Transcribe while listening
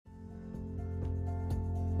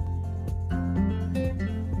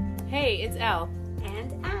Hey, it's Elle.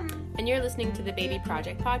 And Em. And you're listening to the Baby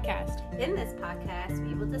Project podcast. In this podcast,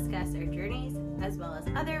 we will discuss our journeys as well as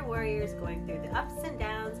other warriors going through the ups and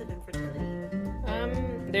downs of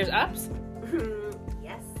infertility. There's ups?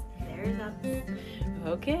 Yes, there's ups.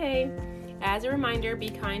 Okay. As a reminder, be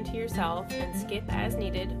kind to yourself and skip as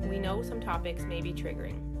needed. We know some topics may be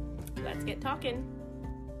triggering. Let's get talking.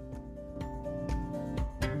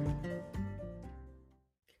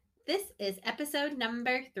 This is episode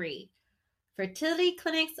number 3, Fertility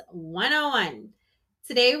Clinics 101.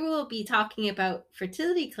 Today we will be talking about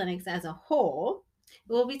fertility clinics as a whole.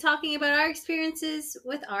 We'll be talking about our experiences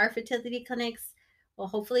with our fertility clinics. We'll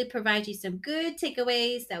hopefully provide you some good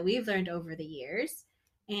takeaways that we've learned over the years.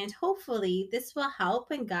 And hopefully this will help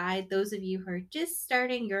and guide those of you who are just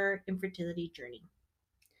starting your infertility journey.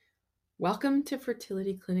 Welcome to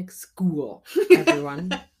Fertility Clinic School,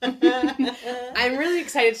 everyone. I'm really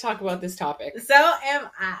excited to talk about this topic. So am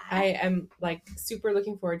I. I am super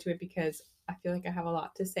looking forward to it because I feel like I have a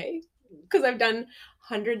lot to say because I've done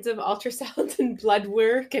hundreds of ultrasounds and blood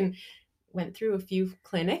work and went through a few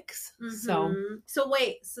clinics. Mm-hmm. So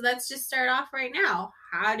let's just start off right now.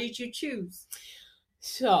 How did you choose?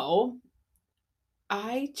 So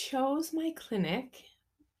I chose my clinic.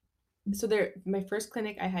 So my first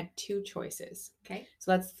clinic, I had 2 choices. Okay. So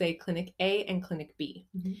let's say Clinic A and Clinic B.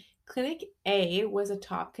 Mm-hmm. Clinic A was a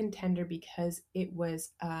top contender because it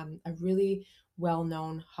was a really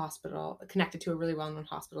well-known hospital, connected to a really well-known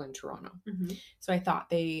hospital in Toronto. Mm-hmm. So I thought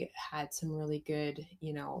they had some really good,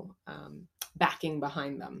 backing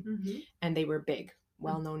behind them. Mm-hmm. And they were big,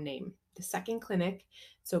 well-known name. The second clinic,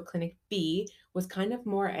 so Clinic B, was kind of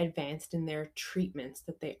more advanced in their treatments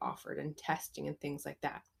that they offered and testing and things like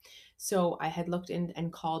that. So I had looked in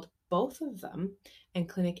and called both of them, and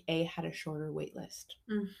Clinic A had a shorter wait list.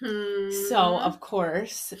 Mm-hmm. So, of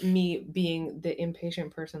course, me being the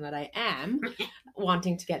impatient person that I am,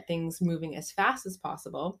 wanting to get things moving as fast as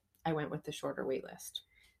possible, I went with the shorter wait list.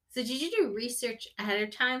 So did you do research ahead of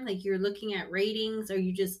time? Like you're looking at ratings, or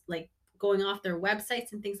you just going off their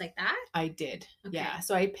websites and things like that? I did. Okay. Yeah.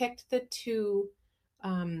 So I picked the 2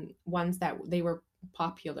 ones that they were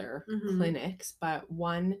popular Mm-hmm. clinics, but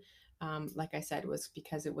one, like I said, was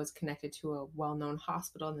because it was connected to a well-known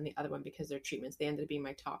hospital, and then the other one because their treatments, they ended up being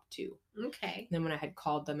my top 2. Okay. And then when I had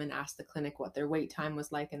called them and asked the clinic what their wait time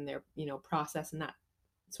was like and their, process and that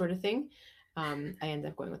sort of thing, I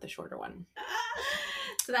ended up going with the shorter one.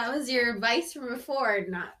 So that was your advice from before,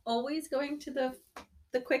 not always going to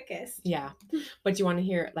the quickest. Yeah. But you want to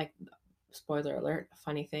hear, spoiler alert, a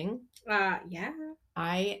funny thing? Yeah.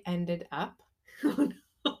 I ended up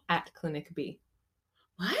at Clinic B.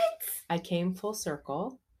 What? I came full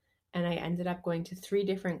circle, and I ended up going to 3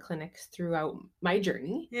 different clinics throughout my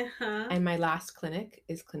journey. Uh-huh. And my last clinic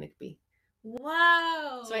is Clinic B.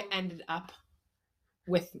 Wow. So I ended up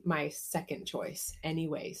with my second choice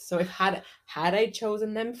anyways. So if had I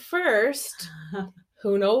chosen them first,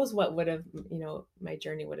 who knows what would have, my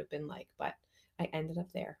journey would have been like, but I ended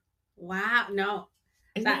up there. Wow. No.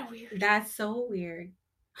 Isn't that weird? That's so weird.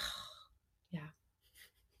 Yeah.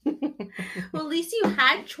 Well, at least you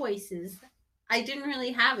had choices. I didn't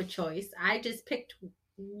really have a choice. I just picked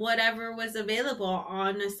whatever was available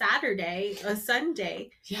on a Saturday, a Sunday.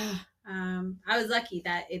 Yeah. I was lucky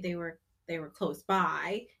that they were close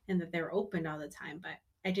by and that they were open all the time, but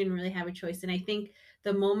I didn't really have a choice. And I think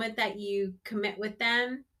the moment that you commit with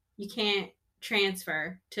them, you can't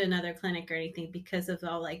transfer to another clinic or anything because of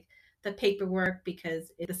all the paperwork,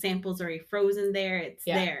 because the sample's already frozen there. It's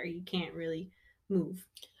there. You can't really move.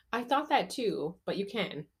 I thought that too, but you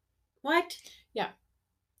can. What? Yeah.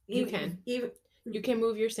 You can. You can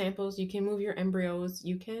move your samples. You can move your embryos.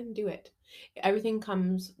 You can do it. Everything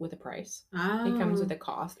comes with a price. Oh. It comes with a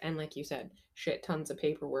cost. And like you said, shit tons of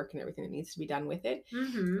paperwork and everything that needs to be done with it.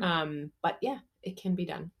 Mm-hmm. But yeah, it can be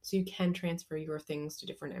done. So you can transfer your things to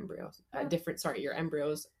different embryos. Your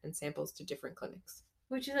embryos and samples to different clinics.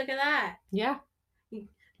 Would you look at that? Yeah.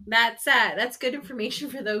 That's good information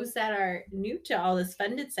for those that are new to all this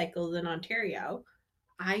funded cycles in Ontario.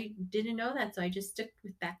 I didn't know that, so I just stuck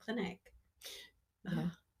with that clinic. Yeah.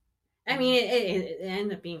 I mean, it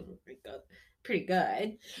ended up being pretty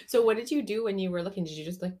good. So what did you do when you were looking? Did you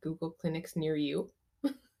just Google clinics near you?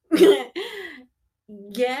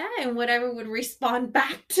 Yeah, and whatever would respond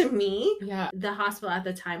back to me. Yeah. The hospital at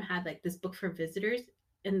the time had this book for visitors,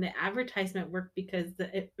 and the advertisement worked because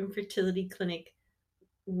the infertility clinic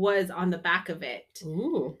was on the back of it.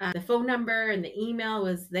 Ooh. The phone number and the email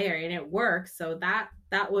was there, and it worked. So that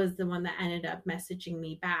was the one that ended up messaging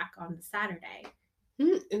me back on the Saturday.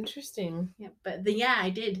 Interesting. Yeah, but I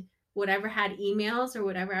did whatever had emails or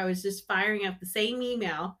whatever. I was just firing up the same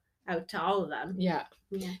email out to all of them. Yeah.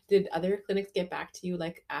 Yeah. Did other clinics get back to you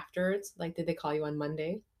like afterwards? Like, did they call you on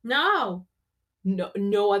Monday? No.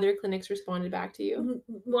 No other clinics responded back to you?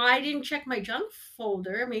 Well, I didn't check my junk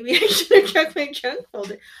folder. Maybe I should have checked my junk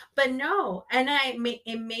folder, but no. And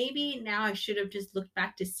maybe now I should have just looked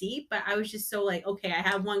back to see. But I was just so like, okay, I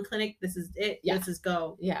have one clinic. This is it. Yeah. This is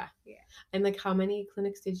go. Yeah. Yeah. And like, how many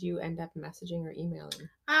clinics did you end up messaging or emailing?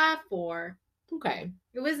 4. Okay.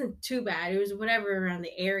 It wasn't too bad. It was whatever around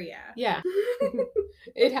the area. Yeah.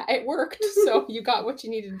 It worked. So you got what you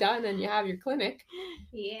needed done, and you have your clinic.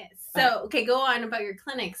 Yes. So okay, go on about your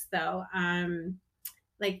clinics though.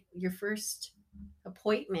 Like your first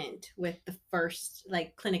appointment with the first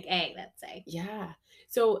like clinic A, let's say. Yeah.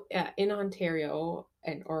 So in Ontario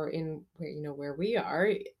or in where we are,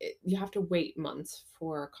 you have to wait months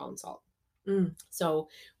for a consult. So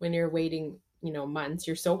when you're waiting, months,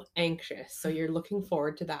 you're so anxious. So you're looking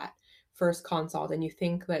forward to that first consult, and you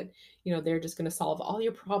think that, they're just going to solve all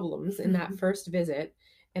your problems in that first visit,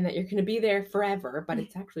 and that you're going to be there forever, but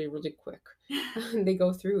it's actually really quick. They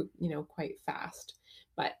go through, quite fast.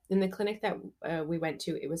 But in the clinic that we went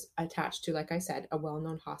to, it was attached to, like I said, a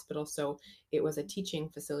well-known hospital. So it was a teaching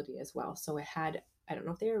facility as well. So it had, I don't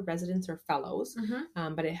know if they were residents or fellows,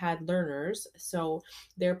 but it had learners. So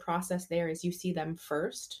their process there is you see them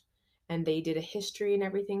first, and they did a history and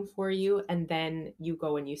everything for you. And then you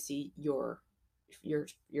go and you see your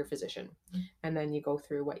physician, and then you go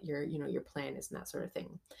through what your plan is and that sort of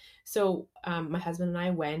thing. So my husband and I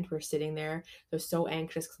went. We're sitting there. They're so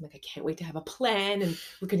anxious because I'm like, I can't wait to have a plan, and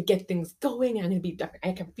we're gonna get things going.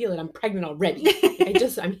 I can feel it. I'm pregnant already.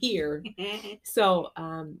 I'm here. So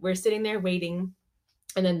we're sitting there waiting.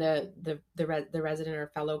 And then the resident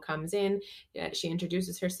or fellow comes in. She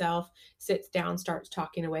introduces herself, sits down, starts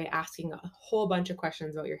talking away, asking a whole bunch of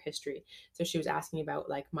questions about your history. So she was asking about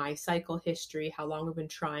like my cycle history, how long I've been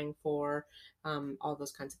trying for, all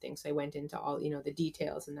those kinds of things. So I went into all, the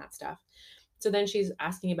details and that stuff. So then she's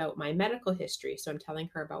asking about my medical history. So I'm telling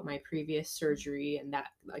her about my previous surgery and that,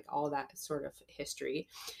 like all that sort of history.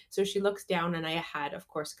 So she looks down, and I had, of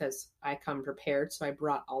course, because I come prepared. So I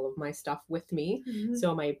brought all of my stuff with me.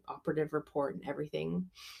 So my operative report and everything.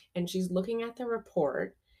 And she's looking at the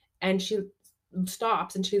report, and she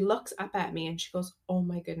stops and she looks up at me and she goes, "Oh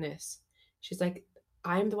my goodness." She's like,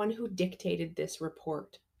 "I'm the one who dictated this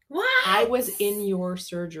report. What? I was in your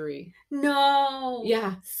surgery." No.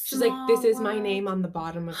 Yeah. She's like, "This is my name on the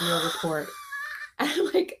bottom of your report." And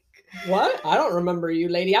I'm like, "What? I don't remember you,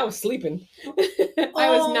 lady. I was sleeping." I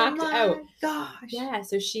was knocked out. Oh my gosh. Yeah.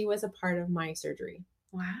 So she was a part of my surgery.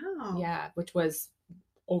 Wow. Yeah. Which was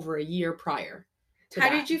over a year prior to How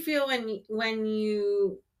that. did you feel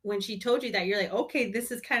when she told you that? You're like, okay,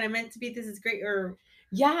 this is kind of meant to be. This is great. Or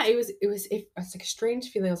yeah, it was like a strange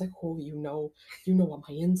feeling. I was like, "Oh, you know what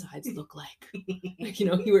my insides look like."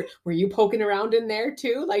 Like, were you poking around in there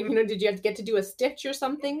too? Like, did you have to get to do a stitch or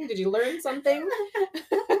something? Did you learn something?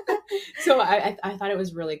 So I thought it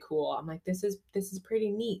was really cool. I'm like, this is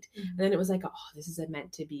pretty neat. And then it was like, oh, this is a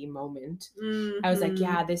meant to be moment. I was like,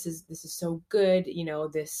 yeah, this is so good.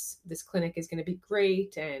 This clinic is going to be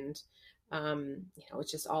great. And,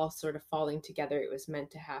 it's just all sort of falling together. It was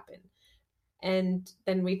meant to happen. And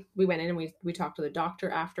then we went in and we talked to the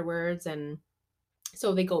doctor afterwards. And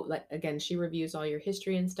so they go, like, again, she reviews all your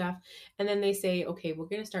history and stuff. And then they say, okay, we're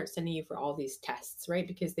going to start sending you for all these tests, right?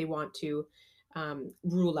 Because they want to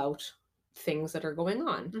rule out things that are going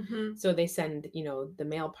on. So they send, the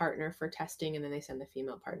male partner for testing, and then they send the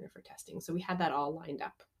female partner for testing. So we had that all lined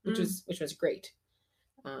up, which was great.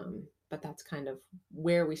 But that's kind of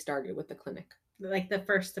where we started with the clinic. Like the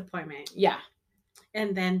first appointment. Yeah.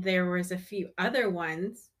 And then there was a few other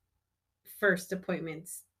ones, first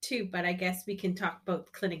appointments too, but I guess we can talk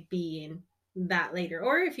about Clinic B and that later,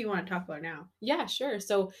 or if you want to talk about it now. Yeah, sure.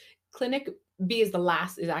 So Clinic B is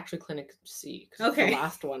actually Clinic C. Okay. It's the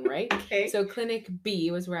last one, right? Okay. So Clinic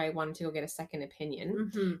B was where I wanted to go get a second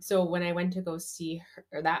opinion. So when I went to go see her,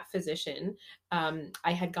 or that physician,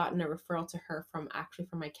 I had gotten a referral to her from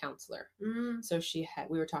my counselor. So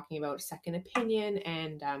we were talking about second opinion,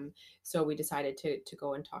 and so we decided to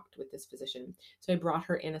go and talk with this physician. So I brought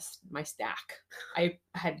her in my stack. I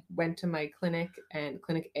had went to my clinic and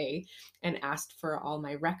Clinic A and asked for all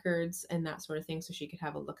my records and that sort of thing, so she could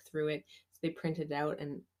have a look through it. They printed it out,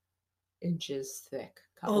 and inches thick,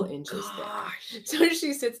 inches thick. So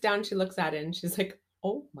she sits down, she looks at it, and she's like,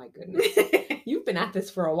 "Oh my goodness, you've been at this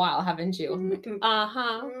for a while, haven't you?" I'm like,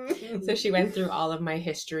 "Uh-huh." So she went through all of my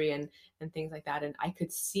history and things like that, and I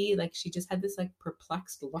could see, like, she just had this like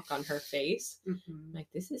perplexed look on her face. I'm like,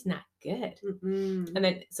 this is not good. And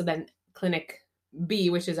then Clinic B,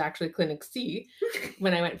 which is actually Clinic C,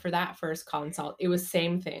 when I went for that first consult, it was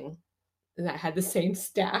same thing. That had the same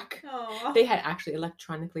stack. Aww. They had actually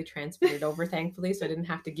electronically transferred it over, thankfully, so I didn't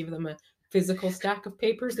have to give them a physical stack of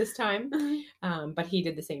papers this time. But he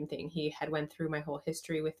did the same thing. He had went through my whole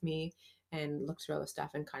history with me and looked through all the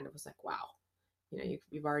stuff and kind of was like, wow,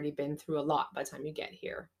 you've already been through a lot by the time you get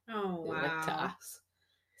here. Oh, wow. Like to us.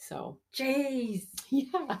 So. Jeez.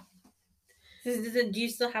 Yeah. Do you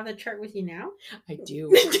still have the chart with you now? I do.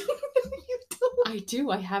 You do? I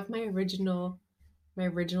do. I have my original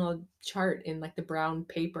chart in like the brown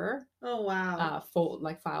paper. Oh, wow.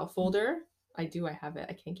 File folder. I do. I have it.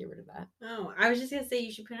 I can't get rid of that. Oh, I was just gonna say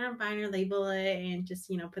you should put it on binder, label it, and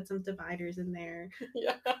just put some dividers in there.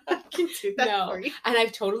 Yeah, I can do that for you. And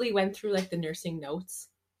I've totally went through like the nursing notes.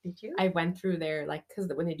 Did you? I went through there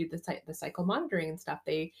because when they do the cycle monitoring and stuff,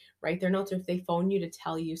 they write their notes, or if they phone you to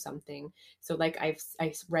tell you something. So like I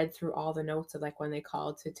read through all the notes of like when they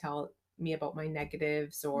called to tell me about my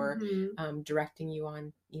negatives or directing you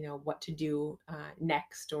on what to do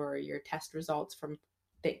next, or your test results from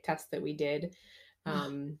the tests that we did.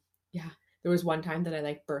 Yeah, there was one time that I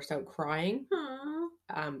like burst out crying.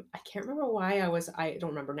 I can't remember why I don't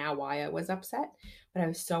remember now why I was upset, but I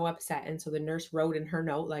was so upset. And so the nurse wrote in her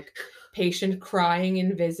note, like, patient crying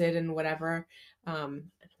in visit and whatever. And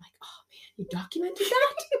I'm like, oh man, you documented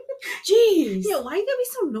that? Jeez. Yeah, why you gotta be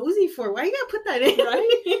so nosy for? Why you gotta put that in?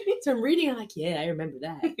 Right? So I'm reading, I'm like, yeah, I remember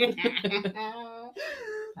that.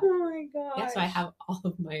 Oh my god. Yeah, so I have all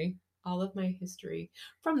of my history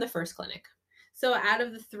from the first clinic. So out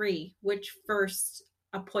of the 3, which first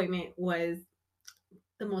appointment was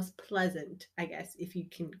the most pleasant, I guess, if you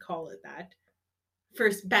can call it that?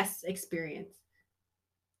 First best experience,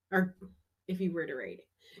 or if you were to rate it.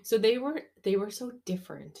 So they were so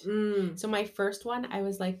different. So my first one, I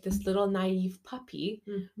was like this little naive puppy,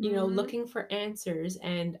 looking for answers,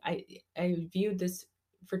 and I viewed this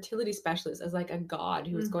fertility specialist as like a god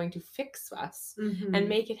who was going to fix us and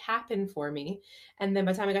make it happen for me. And then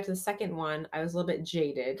by the time I got to the second one, I was a little bit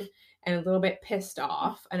jaded and a little bit pissed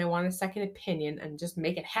off, and I wanted a second opinion and just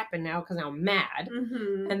make it happen now because I'm mad.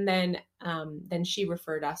 And then she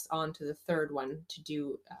referred us on to the third one to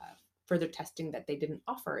do further testing that they didn't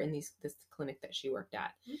offer in this clinic that she worked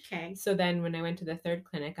at. Okay. So then when I went to the third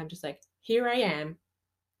clinic, I'm just like, here I am.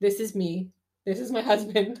 This is me. This is my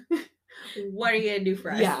husband. What are you gonna do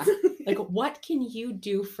for us? Yeah. Like, what can you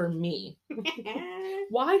do for me?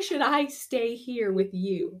 Why should I stay here with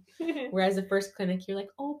you? Whereas the first clinic, you're like,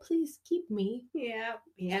 oh, please keep me. Yeah.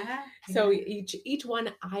 Yeah. So each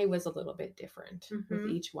one, I was a little bit different with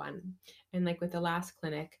each one. And like with the last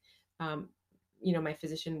clinic, my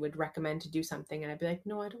physician would recommend to do something and I'd be like,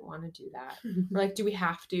 no, I don't want to do that. Or like, do we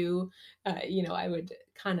have to? I would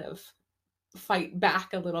kind of fight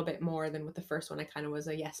back a little bit more than with the first one. I kind of was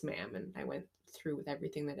a yes ma'am, and I went through with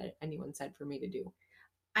everything that anyone said for me to do.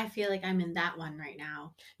 I feel like I'm in that one right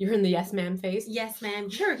now. You're in the yes ma'am phase? Yes ma'am.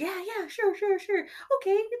 Sure. Yeah. Sure. Okay,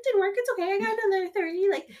 it didn't work. It's okay. I got another 30.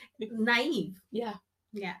 Like, naive. Yeah.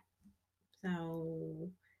 So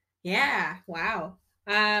yeah. Wow.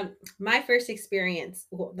 My first experience,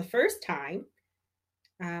 the first time,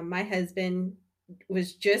 my husband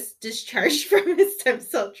was just discharged from his stem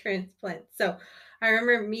cell transplant. So I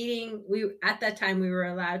remember at that time we were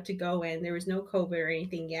allowed to go in. There was no COVID or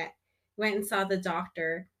anything yet. Went and saw the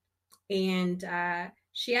doctor, and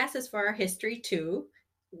she asked us for our history too,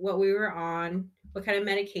 what we were on, what kind of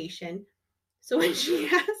medication. So when she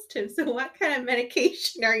asked him, so what kind of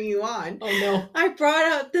medication are you on? Oh no. I brought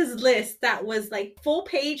out this list that was like full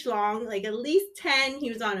page long, like at least 10.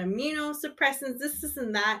 He was on immunosuppressants, this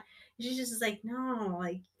and that. And she's just like, no,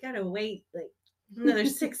 like, you gotta wait like another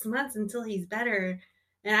 6 months until he's better.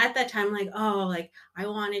 And at that time, like, oh, like, I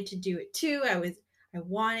wanted to do it too. I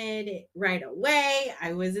wanted it right away.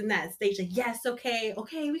 I was in that stage, like, yes, okay,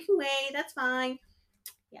 we can wait, that's fine.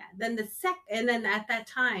 Yeah. Then and then at that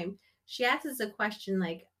time, she asked us a question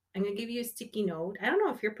like, I'm going to give you a sticky note. I don't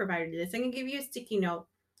know if your provider did this. I'm going to give you a sticky note.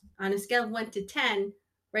 On a scale of 1 to 10,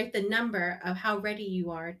 write the number of how ready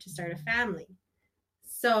you are to start a family.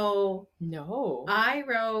 So no, I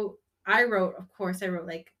wrote, of course, I wrote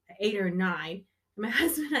like 8 or 9. My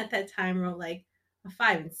husband at that time wrote like a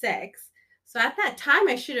 5 and 6. So at that time,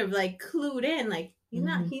 I should have like clued in, like, he's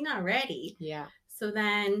not ready. Yeah. So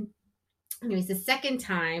then, anyways, the second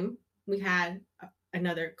time we had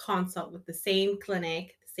another consult with the same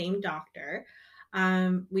clinic, the same doctor.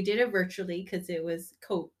 We did it virtually because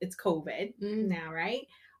it's COVID now, right?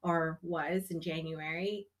 Or was in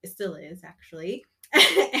January. It still is, actually.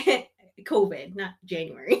 COVID, not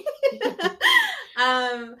January.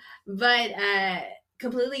 But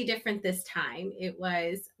completely different this time. It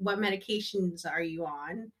was, what medications are you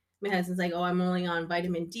on? My husband's like, oh, I'm only on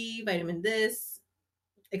vitamin D, vitamin this,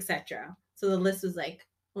 etc. So the list was like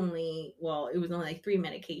only, well, it was only like 3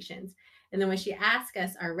 medications. And then when she asked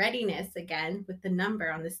us our readiness again with the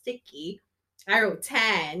number on the sticky, I wrote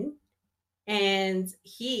 10 and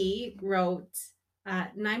he wrote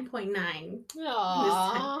 9.9.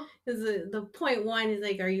 Aww. Because the point one is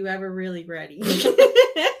like, are you ever really ready?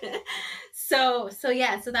 so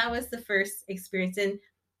that was the first experience.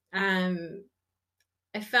 And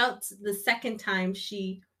I felt the second time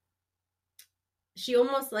she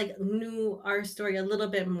almost like knew our story a little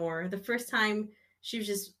bit more. The first time she was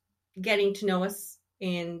just getting to know us,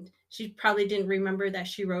 and she probably didn't remember that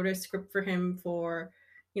she wrote a script for him for,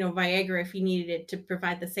 Viagra if he needed it to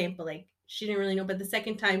provide the sample. Like, she didn't really know. But the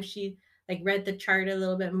second time she like read the chart a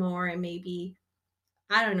little bit more and maybe,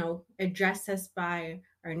 I don't know, addressed us by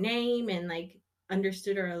our name and like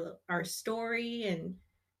understood our story. And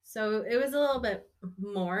so it was a little bit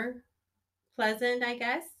more pleasant, I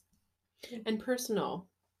guess. And personal.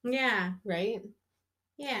 Yeah. Right?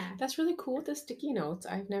 Yeah. That's really cool with the sticky notes.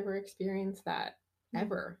 I've never experienced that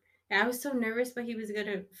ever. I was so nervous, but he was going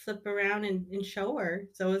to flip around and show her.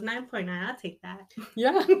 So it was 9.9. I'll take that.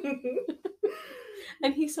 Yeah.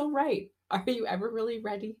 And he's so right. Are you ever really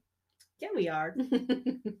ready? Yeah, we are.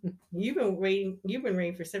 You've been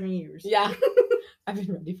waiting for 7 years. Yeah. I've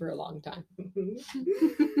been ready for a long time.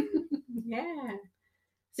 Yeah.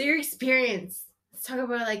 So your experience. Let's talk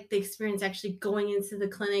about like the experience actually going into the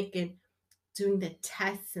clinic and doing the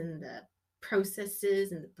tests and the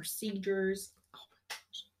processes and the procedures. Oh my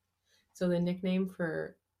gosh. So the nickname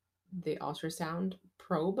for the ultrasound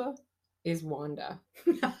probe is Wanda,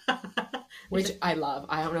 which I love.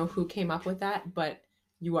 I don't know who came up with that, but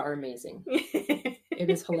you are amazing. It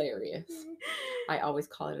is hilarious. I always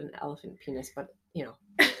call it an elephant penis, but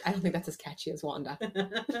I don't think that's as catchy as Wanda.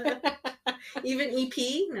 Even EP?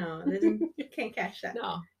 No, can't catch that.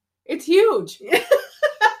 No, it's huge.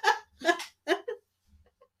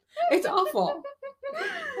 It's awful.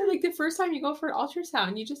 And like the first time you go for an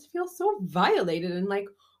ultrasound, you just feel so violated and like,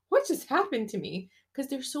 what just happened to me? Because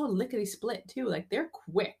they're so lickety split too. Like, they're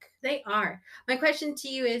quick. They are. My question to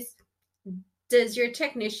you is, does your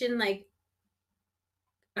technician like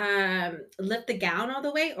lift the gown all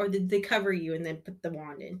the way, or did they cover you and then put the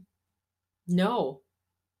wand in? No.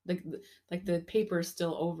 Like the paper is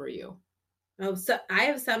still over you. Oh, so I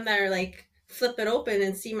have some that are like flip it open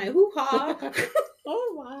and see my hoo-ha.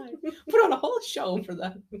 Oh my. Put on a whole show for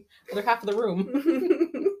the other half of the room.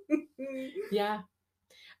 Yeah.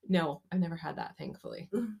 No, I've never had that, thankfully.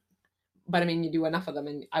 But I mean, you do enough of them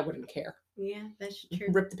and I wouldn't care. Yeah, that's true.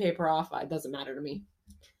 Rip the paper off. It doesn't matter to me.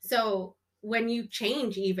 So when you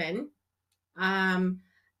change even,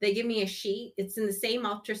 they give me a sheet. It's in the same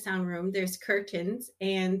ultrasound room. There's curtains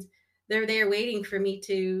and they're there waiting for me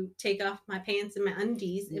to take off my pants and my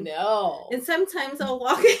undies. No. And sometimes I'll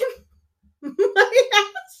walk in my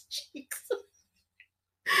ass cheeks.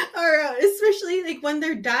 Or especially like when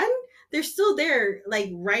they're done, they're still there, like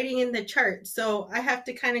writing in the chart. So I have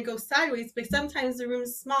to kind of go sideways, but sometimes the room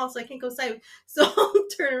is small, so I can't go sideways. So I'll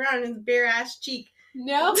turn around and bare ass cheek.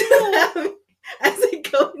 No. As I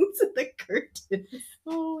go into the curtains.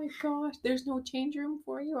 Oh my gosh. There's no change room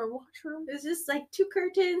for you or washroom? There's just like 2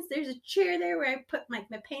 curtains. There's a chair there where I put my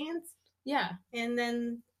pants. Yeah. And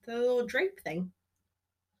then the little drape thing.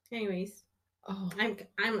 Anyways. Oh.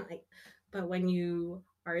 I'm like, but when you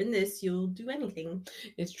are in this, you'll do anything.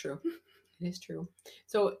 It's true. It is true.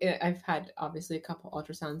 So I've had obviously a couple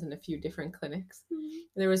ultrasounds in a few different clinics.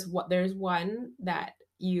 Mm-hmm. There's one that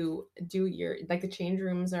you do the change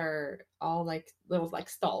rooms are all like little like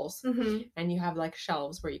stalls, mm-hmm. and you have like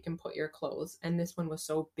shelves where you can put your clothes. And this one was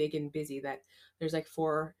so big and busy that there's like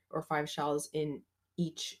 4 or 5 shelves in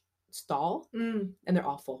each stall, and they're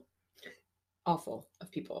all full of clothes,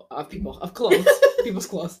 people's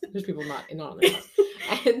clothes. There's people not on their clothes.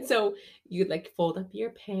 And so you like fold up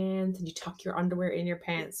your pants and you tuck your underwear in your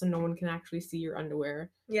pants so no one can actually see your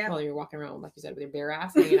underwear while you're walking around, like you said, with your bare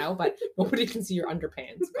ass hanging out, but nobody can see your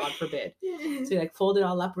underpants, God forbid. So you like fold it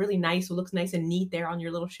all up really nice, so it looks nice and neat there on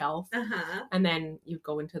your little shelf. And then you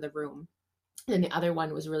go into the room. And the other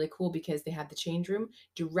one was really cool because they had the change room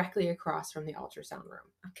directly across from the ultrasound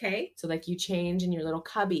room. Okay. So like you change in your little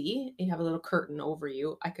cubby, you have a little curtain over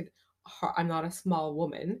you. I'm not a small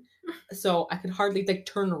woman, so I could hardly like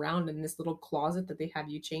turn around in this little closet that they have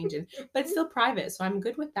you change in, but it's still private, so I'm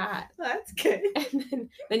good with that. That's good. And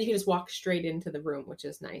then you can just walk straight into the room, which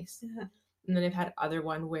is nice. Yeah. And then I've had other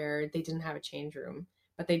one where they didn't have a change room,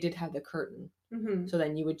 but they did have the curtain. Mm-hmm. So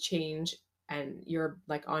then you would change and you're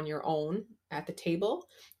like on your own at the table,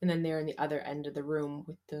 and then they're in the other end of the room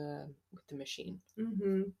with the machine.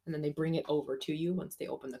 Mm-hmm. And then they bring it over to you once they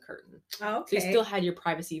open the curtain. Okay. So you still had your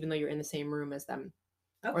privacy even though you're in the same room as them.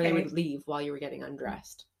 Okay. Or they would leave while you were getting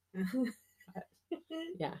undressed. But,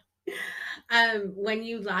 yeah. When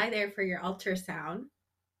you lie there for your ultrasound,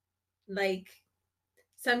 like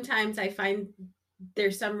sometimes I find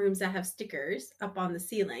there's some rooms that have stickers up on the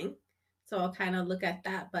ceiling. So I'll kind of look at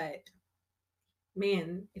that, but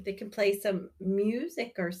man, if they can play some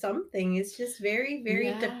music or something, it's just very,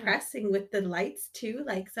 very depressing with the lights too.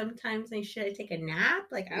 Like sometimes should I take a nap?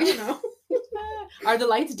 Like, I don't know. Are the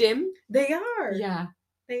lights dim? They are. Yeah.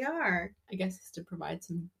 They are. I guess it's to provide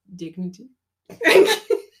some dignity.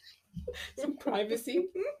 Some privacy.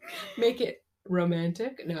 Make it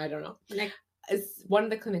romantic. No, I don't know. Like, one of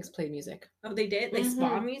the clinics played music. Oh, they did? Like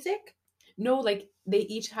spa music? No, like they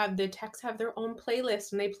each have, the techs have their own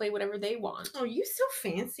playlist and they play whatever they want. Oh, you so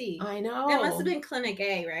fancy. I know. It must have been Clinic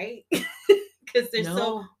A, right? Because they're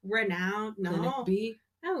so renowned. No. Clinic B.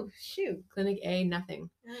 Oh, shoot. Clinic A, nothing.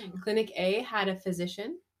 Oh. Clinic A had a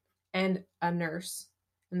physician and a nurse,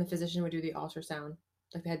 and the physician would do the ultrasound.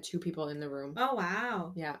 Like they had 2 people in the room. Oh,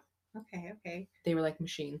 wow. Yeah. Okay. They were like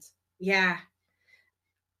machines. Yeah.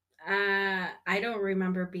 I don't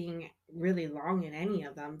remember being really long in any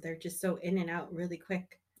of them. They're just so in and out really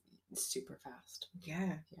quick. Super fast.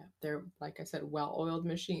 Yeah. They're, like I said, well-oiled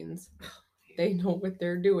machines. They know what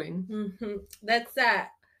they're doing. Mm-hmm. That's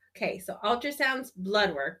okay, so ultrasounds,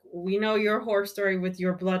 blood work. We know your horror story with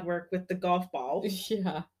your blood work with the golf ball.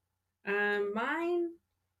 Yeah. Mine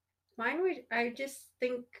would, I just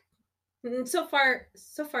think so far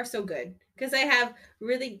so good, because I have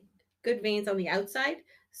really good veins on the outside,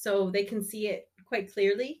 so they can see it quite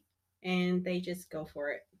clearly, and they just go for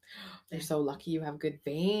it. You're so lucky you have good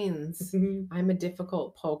veins. I'm a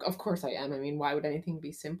difficult poke. Of course I am. I mean, why would anything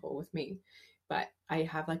be simple with me? But I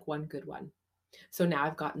have like one good one. So now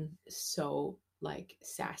I've gotten so like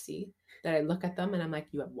sassy that I look at them and I'm like,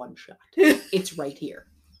 you have one shot. It's right here.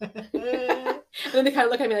 And then they kind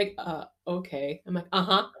of look at me like, okay. I'm like,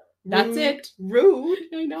 that's it. Rude.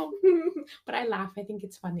 I know. But I laugh. I think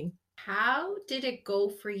it's funny. How did it go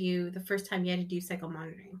for you the first time you had to do cycle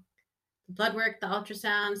monitoring? The blood work, the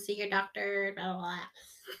ultrasound, see your doctor, blah, blah, blah.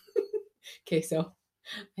 Okay, so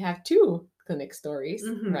I have 2 clinic stories,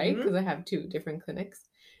 right? Because I have 2 different clinics.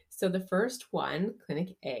 So the first one,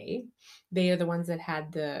 Clinic A, they are the ones that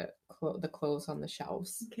had the clothes on the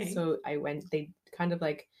shelves. Okay. So I went, they kind of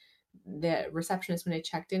like, the receptionist when I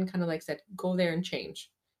checked in kind of like said, go there and change.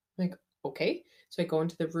 I'm like, okay. So I go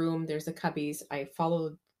into the room, there's the cubbies. I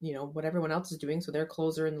follow, what everyone else is doing. So their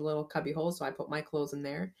clothes are in the little cubby hole. So I put my clothes in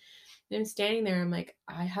there. And I'm standing there. I'm like,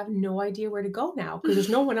 I have no idea where to go now because there's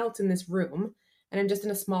no one else in this room. And I'm just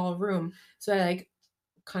in a small room. So I like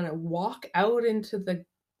kind of walk out into the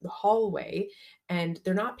hallway, and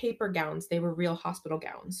they're not paper gowns. They were real hospital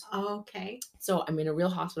gowns. Okay. So I'm in a real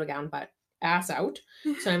hospital gown, but ass out.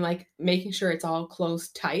 So I'm like making sure it's all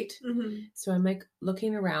closed tight. So I'm like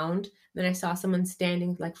looking around. Then I saw someone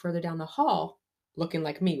standing like further down the hall looking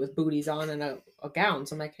like me with booties on and a gown.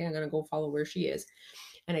 So I'm like, hey, I'm going to go follow where she is.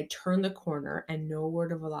 And I turn the corner, and no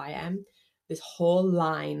word of a lie, this whole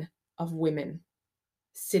line of women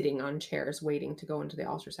sitting on chairs waiting to go into the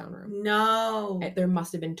ultrasound room. No. There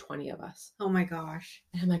must have been 20 of us. Oh my gosh.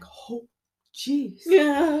 And I'm like, oh, geez.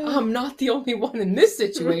 Yeah. I'm not the only one in this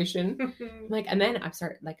situation. Like, and then I'm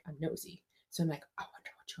nosy. So I'm like, I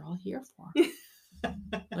wonder what you're all here for.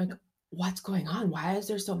 Like, what's going on? Why is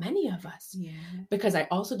there so many of us? Yeah. Because I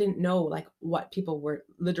also didn't know like what people were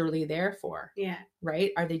literally there for. Yeah.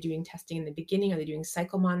 Right? Are they doing testing in the beginning? Are they doing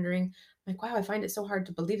cycle monitoring? I'm like, wow, I find it so hard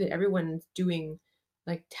to believe that everyone's doing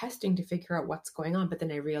like testing to figure out what's going on. But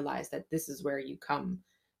then I realized that this is where you come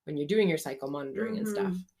when you're doing your cycle monitoring and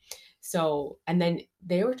stuff. So, and then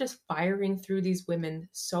they were just firing through these women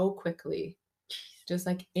so quickly, just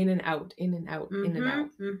like in and out, in and out, in and out.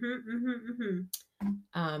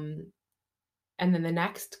 And then the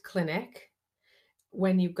next clinic,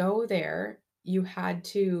 when you go there, you had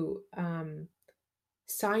to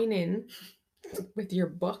sign in with your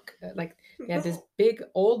book. Like they had this big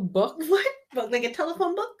old book. What? But like a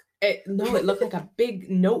telephone book? No, it looked like a big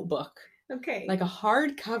notebook. Okay. Like a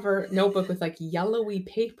hardcover notebook with like yellowy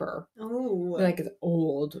paper. Oh. Like it's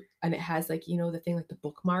old. And it has like, the thing like the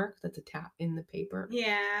bookmark that's attached in the paper.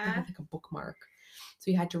 Yeah. It had like a bookmark.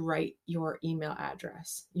 So you had to write your email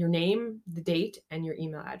address, your name, the date, and your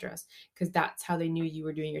email address. Because that's how they knew you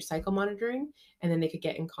were doing your cycle monitoring. And then they could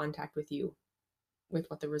get in contact with you with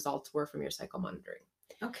what the results were from your cycle monitoring.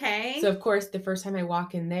 Okay. So, of course, the first time I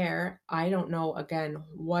walk in there, I don't know, again,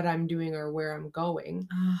 what I'm doing or where I'm going.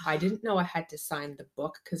 I didn't know I had to sign the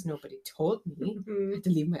book because nobody told me. I had to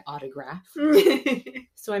leave my autograph.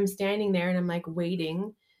 So I'm standing there and I'm like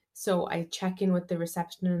waiting. So I check in with the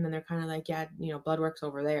reception and they're kind of like, yeah, blood work's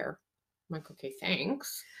over there. I'm like, okay,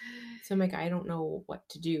 thanks. So I'm like, I don't know what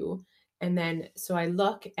to do. And then, so I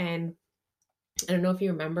look and I don't know if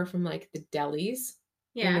you remember from like the delis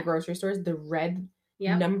in the grocery stores, the red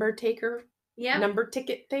number taker, number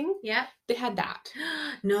ticket thing. Yeah. They had that.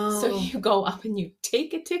 No. So you go up and you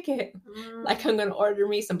take a ticket, like I'm going to order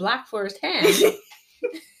me some Black Forest ham.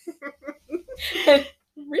 And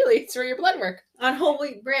really, it's for your blood work. On whole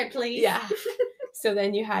wheat bread, please. Yeah. So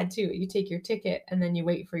then you take your ticket and then you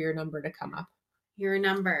wait for your number to come up. Your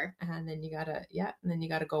number. And then you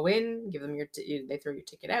gotta go in, give them they throw your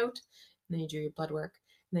ticket out, and then you do your blood work.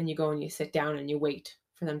 And then you go and you sit down and you wait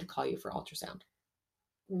for them to call you for ultrasound.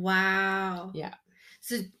 Wow. Yeah.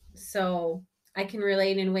 So I can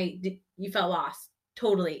relate and wait. You felt lost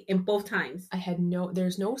totally in both times.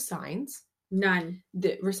 There's no signs. None.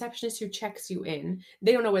 The receptionist who checks you in,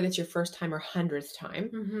 they don't know whether it's your first time or 100th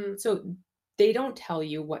time. Mm-hmm. So they don't tell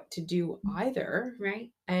you what to do either.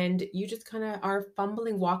 Right. And you just kind of are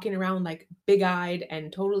fumbling, walking around like big-eyed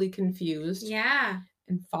and totally confused. Yeah.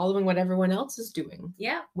 And following what everyone else is doing.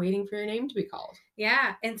 Yeah. Waiting for your name to be called.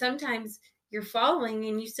 Yeah. And sometimes you're following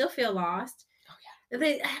and you still feel lost. Oh,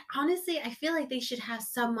 yeah. Honestly, I feel like they should have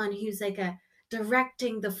someone who's like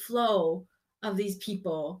directing the flow of these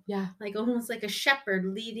people. Yeah. Like almost like a shepherd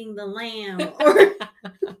leading the lamb. Or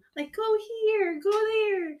like, go here, go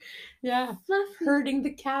there. Yeah. Fluffy. Herding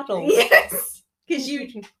the cattle. Yes. Because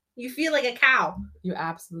you feel like a cow. You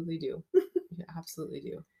absolutely do. You absolutely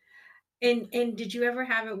do. And did you ever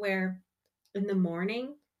have it where in the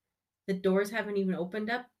morning the doors haven't even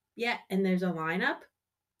opened up yet and there's a lineup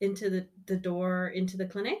into the door into the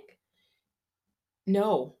clinic?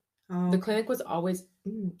 No. Oh. The clinic was always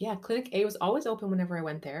Clinic A was always open whenever I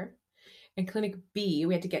went there. And Clinic B,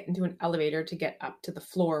 we had to get into an elevator to get up to the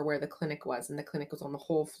floor where the clinic was, and the clinic was on the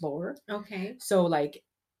whole floor. Okay. So like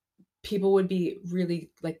people would be really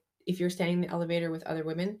like, if you're standing in the elevator with other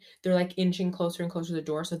women, they're like inching closer and closer to the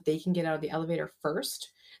door so they can get out of the elevator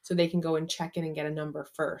first, so they can go and check in and get a number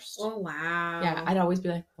first. Oh, wow. Yeah, I'd always be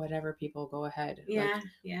like, whatever, people, go ahead. Yeah, like,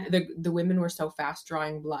 yeah. The women were so fast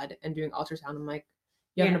drawing blood and doing ultrasound. I'm like,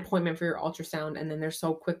 you have an appointment for your ultrasound, and then they're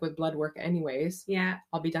so quick with blood work anyways. Yeah.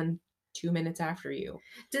 I'll be done 2 minutes after you.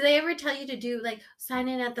 Do they ever tell you to do like sign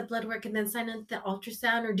in at the blood work and then sign in at the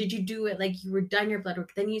ultrasound, or did you do it like you were done your blood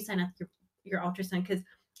work then you sign up your ultrasound? Because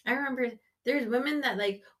I remember there's women that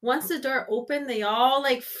like once the door opened they all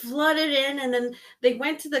like flooded in, and then they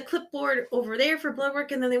went to the clipboard over there for blood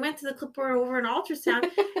work, and then they went to the clipboard over an ultrasound.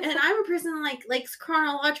 And I'm a person like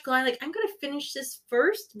chronological. I'm gonna finish this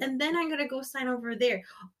first and then I'm gonna go sign over there.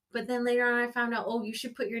 But then later on, I found out, you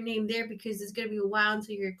should put your name there because it's going to be a while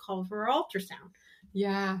until you're called for an ultrasound.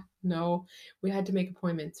 Yeah, no. We had to make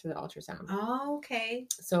appointments for the ultrasound. Oh, okay.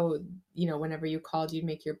 So, whenever you called, you'd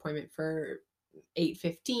make your appointment for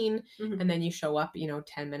 8:15, and then you show up,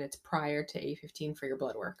 10 minutes prior to 8:15 for your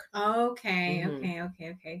blood work. Okay,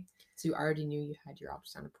 okay. So you already knew you had your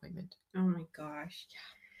ultrasound appointment. Oh my gosh.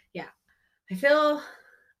 Yeah. I feel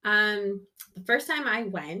the first time I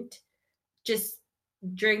went, just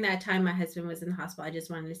during that time my husband was in the hospital, I just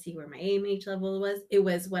wanted to see where my AMH level was. It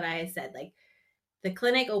was what I said, like the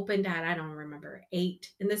clinic opened at, I don't remember,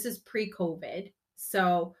 8, and this is pre-COVID.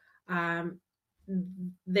 So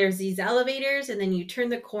there's these elevators, and then you turn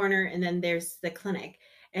the corner, and then there's the clinic.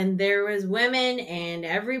 And there was women and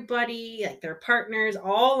everybody, like their partners,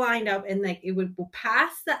 all lined up, and like it would go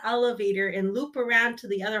past the elevator and loop around to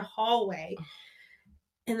the other hallway.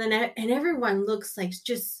 And then everyone looks like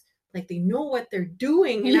just like they know what they're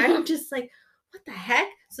doing. And I'm just like, what the heck?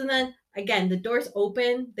 So then again, the doors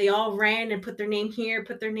open, they all ran and put their name here,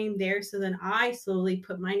 put their name there. So then I slowly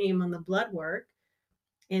put my name on the blood work,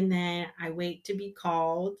 and then I wait to be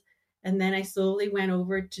called. And then I slowly went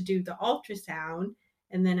over to do the ultrasound,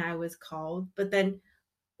 and then I was called. But then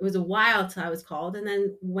it was a while till I was called. And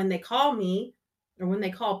then when they call me, or when they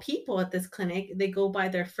call people at this clinic, they go by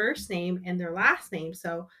their first name and their last name.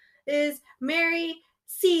 So is Mary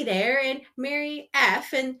C there, and Mary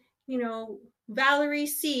F, and Valerie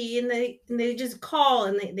C, and they just call,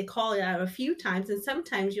 and they call it out a few times. And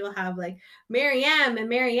sometimes you'll have like Mary M and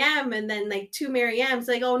Mary M, and then like 2 Mary M's,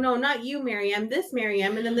 like, oh no, not you, Mary M, this Mary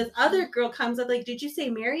M. And then this other girl comes up like, did you say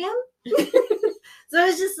Mary M? So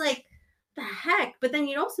it's just like, the heck? But then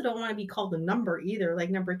you also don't want to be called a number either, like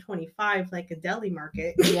number 25, like a deli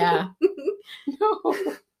market. Yeah. No.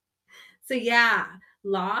 So yeah,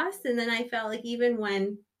 lost. And then I felt like even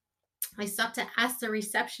when I stopped to ask the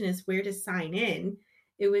receptionist where to sign in,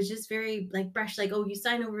 it was just very like brush, like, oh, you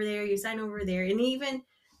sign over there, you sign over there. And even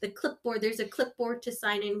the clipboard, there's a clipboard to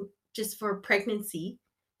sign in just for pregnancy,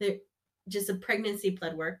 just a pregnancy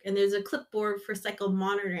blood work. And there's a clipboard for cycle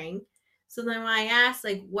monitoring. So then when I asked,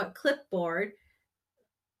 like, what clipboard,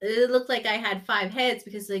 it looked like I had 5 heads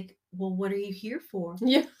because, like, well, what are you here for?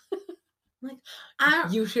 Yeah. Like, I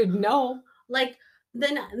don't, You should know. like,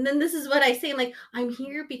 then this is what I say. I'm like, I'm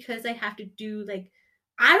here because I have to do, like,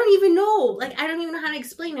 I don't even know. Like, I don't even know how to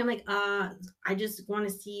explain it. I'm like, I just want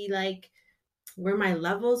to see, like, where my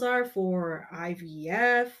levels are for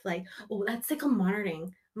IVF. Like, oh, that's cycle monitoring.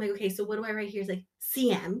 I'm like, okay, so what do I write here? It's like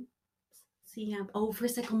CM. CM. Oh, for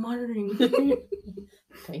cycle monitoring.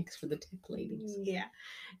 Thanks for the tip, ladies. Yeah.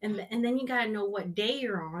 And then you gotta know what day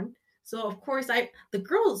you're on. So of course the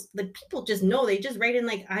girls, the people just know, they just write in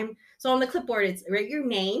like so on the clipboard it's write your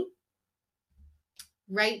name,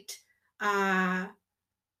 write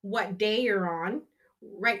what day you're on,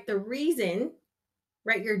 write the reason,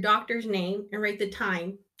 write your doctor's name, and write the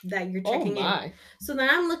time that you're checking in. So then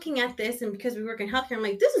I'm looking at this, and because we work in healthcare, I'm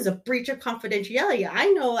like, this is a breach of confidentiality. I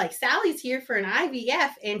know, like, Sally's here for an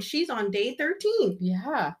IVF and she's on day 13.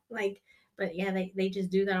 Yeah. Like, but yeah, they just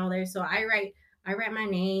do that all there. So I write my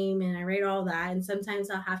name and I write all that, and sometimes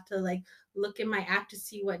I'll have to like look in my app to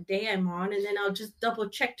see what day I'm on, and then I'll just double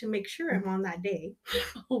check to make sure I'm on that day.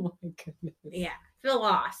 Oh my goodness. Yeah, I feel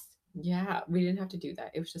lost. Yeah, we didn't have to do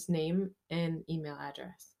that. It was just name and email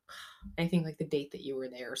address. I think like the date that you were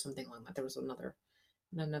there or something like that. There was another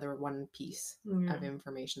one piece of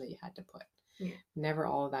information that you had to put. Yeah. Never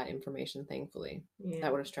all of that information, thankfully. Yeah.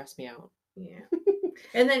 That would have stressed me out. Yeah.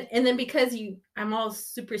 and then because I'm all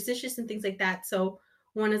superstitious and things like that. So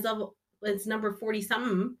when it's number 40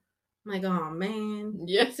 something, I'm like, oh man.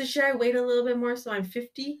 Yes. So should I wait a little bit more so I'm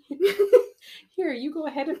 50? Here, you go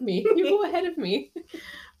ahead of me. You go ahead of me.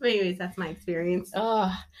 But anyways, that's my experience.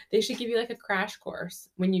 They should give you like a crash course.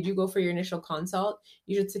 When you do go for your initial consult,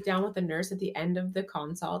 you should sit down with the nurse at the end of the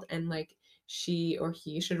consult, and like she or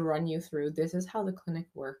he should run you through, this is how the clinic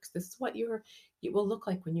works. This is what it will look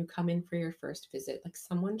like when you come in for your first visit. Like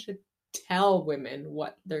someone should tell women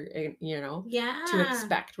what they're, to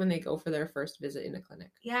expect when they go for their first visit in a clinic.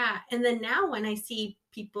 Yeah. And then now when I see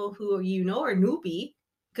people who are newbie,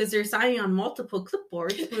 because they're signing on multiple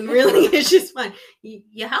clipboards when really it's just fun.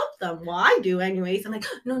 You help them. Well, I do anyways. I'm like,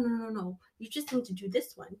 no. You just need to do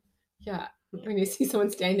this one. Yeah. When you see someone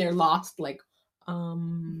standing there lost, like,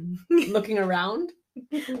 looking around.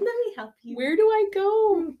 Let me help you. Where do I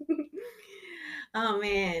go? Oh,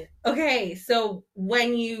 man. Okay. So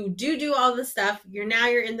when you do all this stuff, you're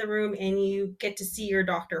in the room and you get to see your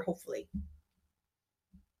doctor, hopefully.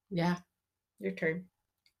 Yeah. Your turn.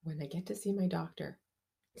 When I get to see my doctor.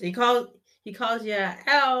 So he calls you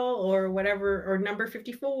Elle or whatever, or number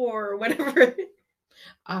 54 or whatever.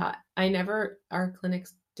 Our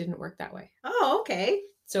clinics didn't work that way. Oh, okay.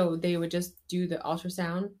 So they would just do the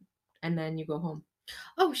ultrasound and then you go home.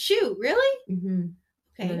 Oh, shoot. Really? Mm-hmm.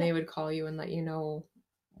 Okay. And then they would call you and let you know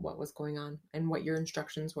what was going on and what your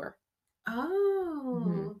instructions were. Oh.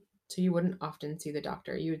 Mm-hmm. So you wouldn't often see the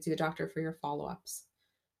doctor. You would see the doctor for your follow-ups,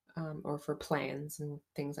 or for plans and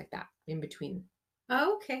things like that in between.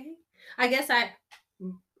 Okay. I guess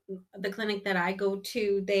the clinic that I go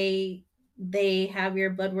to, they have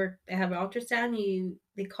your blood work, they have an ultrasound,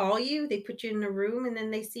 they call you, they put you in a room, and then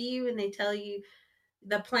they see you and they tell you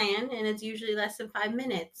the plan, and it's usually less than 5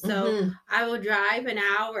 minutes. So I will drive an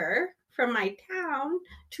hour from my town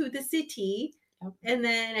to the city, and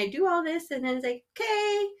then I do all this, and then it's like,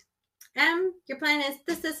 okay, your plan is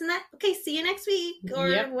this, and that. Okay, see you next week, or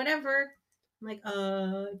whatever. I'm like,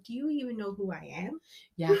 do you even know who I am?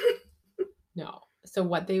 Yeah. No. So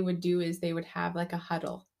what they would do is they would have like a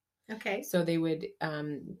huddle. Okay. So they would,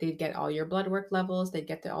 they'd get all your blood work levels, they'd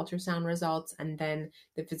get the ultrasound results, and then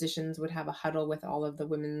the physicians would have a huddle with all of the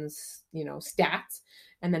women's, stats,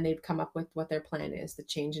 and then they'd come up with what their plan is, the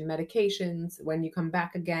change in medications, when you come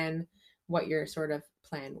back again, what your sort of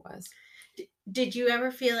plan was. Did you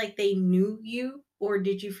ever feel like they knew you, or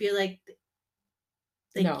did you feel like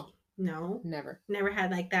No, never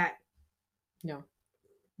had like that? No.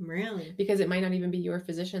 Really? Because it might not even be your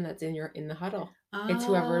physician that's in the huddle. It's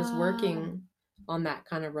whoever's working on that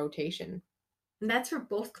kind of rotation. And that's for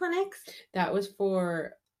both clinics? That was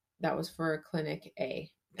for Clinic A. Okay.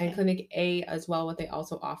 And Clinic A as well, what they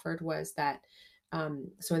also offered was that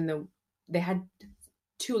they had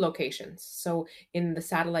 2 locations. So in the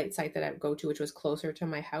satellite site that I would go to, which was closer to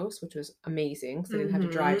my house, which was amazing because I didn't have to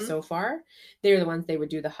drive so far, they were the ones they would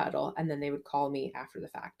do the huddle, and then they would call me after the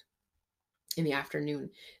fact. in the afternoon.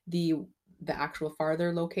 The actual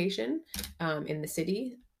farther location in the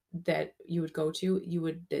city that you would go to,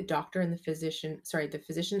 the doctor and the physician, the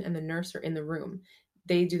physician and the nurse are in the room.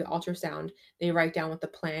 They do the ultrasound, they write down what the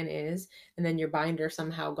plan is, and then your binder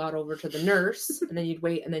somehow got over to the nurse, and then you'd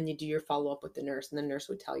wait, and then you do your follow-up with the nurse, and the nurse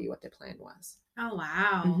would tell you what the plan was. Oh,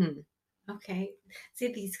 wow. Mm-hmm. Okay.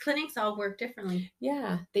 See, these clinics all work differently.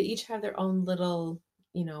 Yeah, they each have their own little,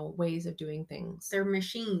 ways of doing things. Their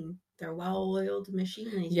machine, their well-oiled machine,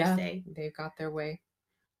 as you say. They've got their way.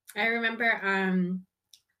 I remember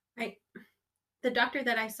the doctor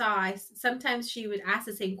that I saw, sometimes she would ask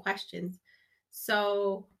the same questions.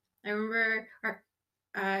 So I remember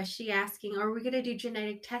she asking, are we going to do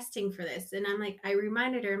genetic testing for this? And I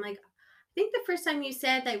reminded her, I'm like, I think the first time you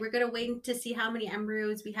said that we're going to wait to see how many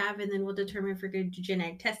embryos we have, and then we'll determine if we're going to do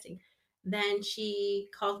genetic testing. Then she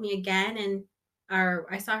called me again, or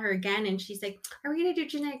I saw her again, and she's like, are we going to do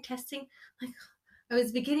genetic testing? Like, I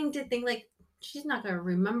was beginning to think, like, she's not going to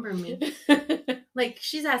remember me. Like,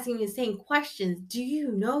 she's asking me the same questions. Do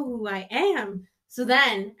you know who I am? So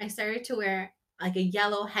then I started to wear like a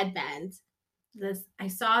yellow headband. I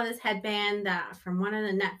saw this headband that from one of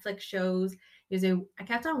the Netflix shows. I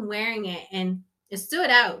kept on wearing it, and it stood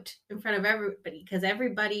out in front of everybody because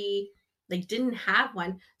everybody like didn't have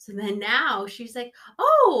one. So then now she's like,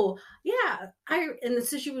 "Oh, yeah, and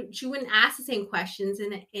so she wouldn't ask the same questions,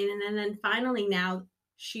 and then finally now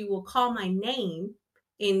she will call my name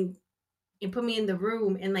and put me in the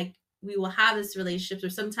room, and like we will have this relationship. Or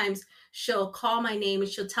sometimes she'll call my name and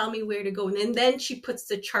she'll tell me where to go, and then she puts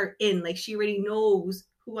the chart in, like she already knows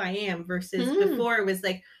who I am. Versus before it was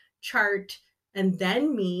like chart and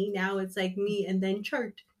then me. Now it's like me and then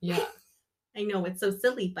chart. Yeah. I know, it's so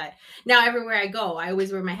silly, but now everywhere I go, I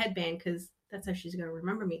always wear my headband because that's how she's gonna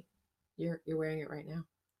remember me. You're wearing it right now.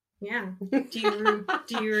 Yeah. Do you remember?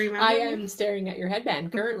 I am staring at your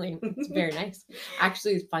headband currently. It's very nice.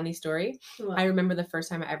 Actually, it's a funny story. What? I remember the first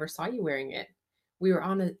time I ever saw you wearing it. We were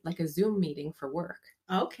on a Zoom meeting for work.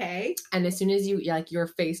 Okay. And as soon as your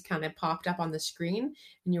face kind of popped up on the screen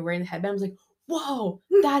and you're wearing the headband, I was like, whoa,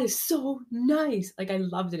 that is so nice. Like, I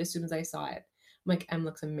loved it as soon as I saw it. I'm like, Em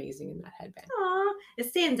looks amazing in that headband. Aw, it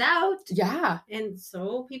stands out. Yeah. And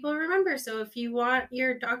so people remember. So if you want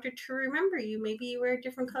your doctor to remember you, maybe you wear a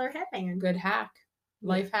different color headband. Good hack.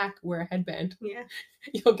 Life hack, wear a headband. Yeah.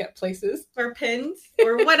 You'll get places. Or pins.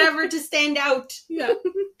 Or whatever to stand out. Yeah.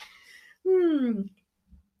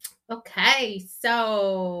 Okay,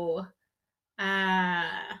 so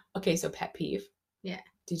okay, so pet peeve. Yeah.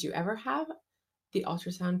 Did you ever have the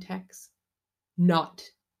ultrasound techs not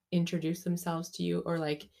introduce themselves to you, or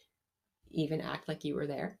like even act like you were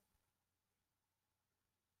there?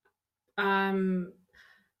 I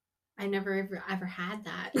never ever had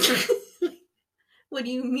that. What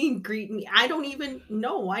do you mean greet me? I don't even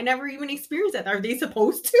know. I never even experienced that. Are they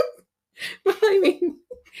supposed to? Well, I mean,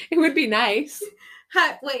 it would be nice.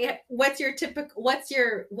 Wait,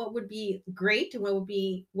 what would be great, and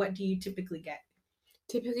what do you typically get?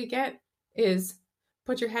 Typically get is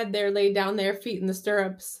put your head there, lay down there, feet in the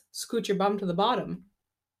stirrups, scoot your bum to the bottom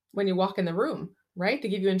when you walk in the room, right? To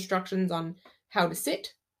give you instructions on how to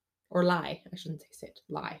sit or lie. I shouldn't say sit,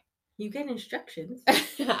 lie. You get instructions.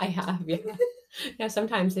 I have, yeah. Yeah,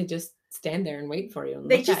 sometimes they just stand there and wait for you. And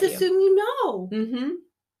they just assume you know. Mm-hmm.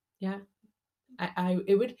 Yeah.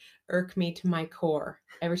 It would irk me to my core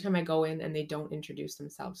every time I go in and they don't introduce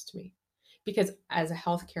themselves to me. Because as a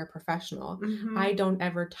healthcare professional, I don't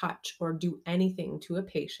ever touch or do anything to a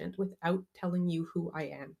patient without telling you who I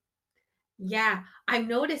am. Yeah, I've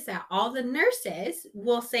noticed that all the nurses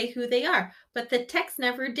will say who they are, but the techs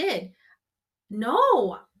never did.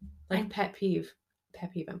 No. Like pet peeve.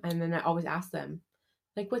 And then I always ask them,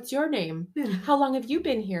 like, what's your name? How long have you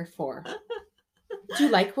been here for? Do you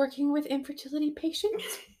like working with infertility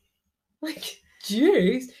patients? Like,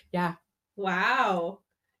 jeez. Yeah. Wow.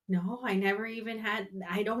 No, I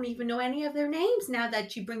don't even know any of their names now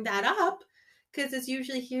that you bring that up. Because it's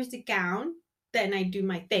usually, here's the gown. Then I do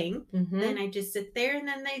my thing. Then I just sit there, and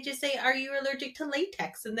then they just say, are you allergic to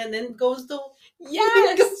latex? And then goes the...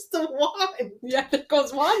 Yes! goes the wand. Yeah, there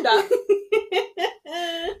goes Wanda.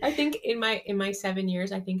 I think in my 7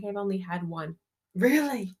 years, I think I've only had one.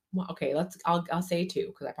 Really? Well, okay, I'll say two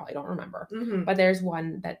because I probably don't remember. But there's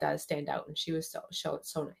one that does stand out, and she was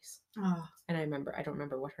so nice. Oh. And I don't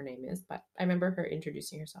remember what her name is, but I remember her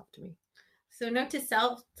introducing herself to me. So note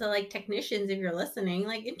to like technicians, if you're listening,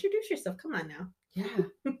 like introduce yourself. Come on now. Yeah.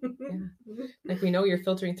 Like, we know you're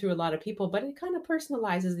filtering through a lot of people, but it kind of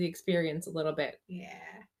personalizes the experience a little bit. Yeah.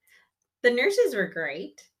 The nurses were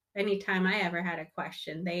great. anytime I ever had a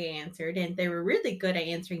question, they answered, and they were really good at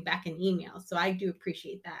answering back in email. So I do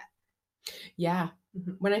appreciate that. Yeah.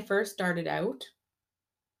 Mhm. When I first started out,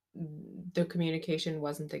 the communication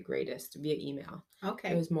wasn't the greatest via email. It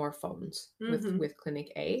Okay. was more phones Mhm. with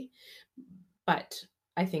Clinic A. But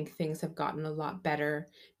I think things have gotten a lot better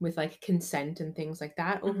with like consent and things like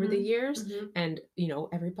that over the Mhm. years. Mhm. And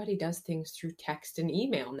everybody does things through text and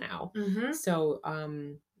email now. Mhm. So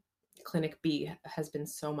Clinic B has been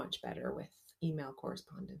so much better with email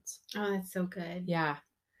correspondence. Oh, that's so good. Yeah.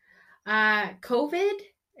 COVID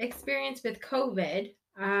experience with COVID.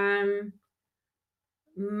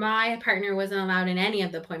 My partner wasn't allowed in any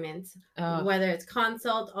of the appointments, whether it's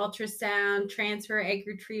consult, ultrasound, transfer, egg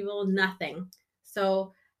retrieval, nothing.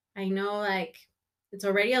 So I know like it's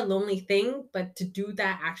already a lonely thing, but to do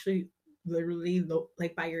that actually literally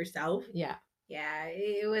like by yourself, Yeah.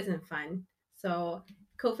 it wasn't fun. So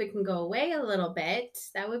COVID can go away a little bit.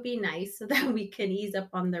 That would be nice so that we can ease up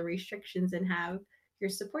on the restrictions and have your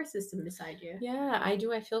support system beside you. Yeah, I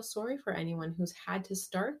do. I feel sorry for anyone who's had to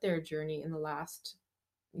start their journey in the last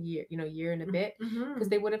year and a bit, because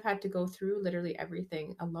they would have had to go through literally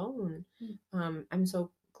everything alone. I'm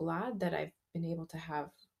so glad that I've been able to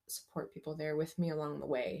have support people there with me along the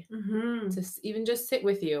way, to even just sit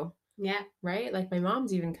with you. Yeah. Right? Like my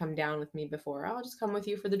mom's even come down with me before. I'll just come with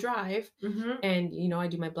you for the drive. And I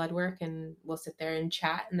do my blood work and we'll sit there and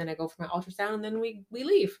chat, and then I go for my ultrasound, and then we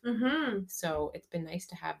leave. So it's been nice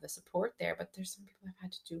to have the support there, but there's some people have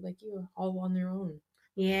had to do like you all on their own.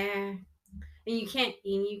 Yeah. And you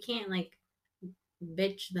can't like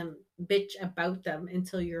bitch about them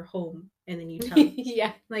until you're home, and then you tell them.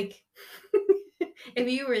 Yeah. Like if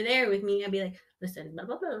you were there with me, I'd be like, listen, blah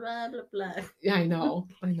blah blah blah blah blah. Yeah, I know.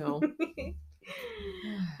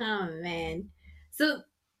 Oh man. So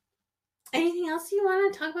anything else you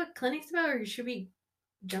want to talk about clinics about, or should we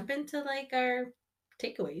jump into like our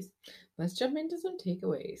takeaways? Let's jump into some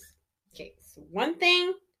takeaways. Okay, so one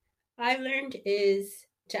thing I learned is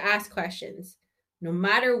to ask questions. No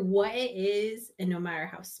matter what it is, and no matter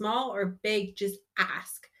how small or big, just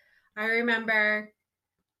ask. I remember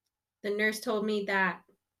the nurse told me that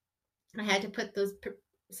I had to put those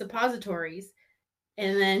suppositories,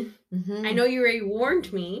 and then I know you already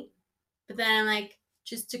warned me, but then I'm like,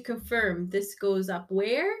 just to confirm, this goes up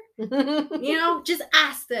where? Just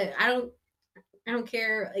ask it. I don't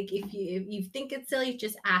care. Like if you think it's silly,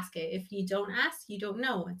 just ask it. If you don't ask, you don't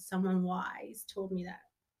know. And someone wise told me that.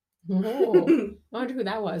 Oh, I wonder who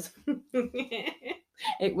that was.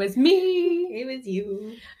 It was me. It was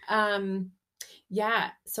you.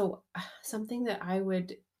 Yeah. So something that I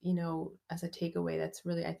would, as a takeaway that's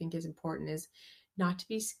really, I think is important, is not to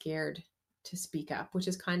be scared to speak up, which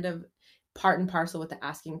is kind of part and parcel with the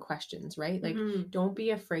asking questions, right? Like, don't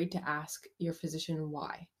be afraid to ask your physician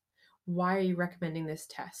why. Why are you recommending this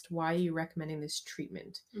test? Why are you recommending this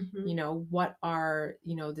treatment? What are,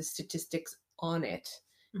 the statistics on it?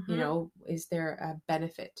 Is there a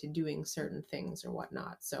benefit to doing certain things or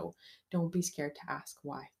whatnot? So don't be scared to ask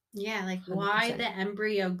why. Yeah, like 100%. Why the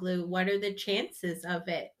embryo glue? What are the chances of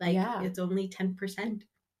it? Like, it's only 10%.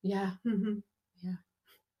 Yeah. Yeah.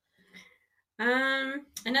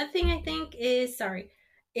 Another thing I think is,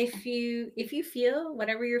 if you feel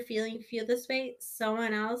whatever you're feeling, feel this way,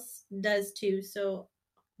 someone else does too. So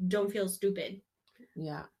don't feel stupid.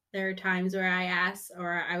 Yeah. There are times where I asked,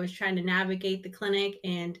 or I was trying to navigate the clinic,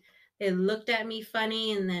 and they looked at me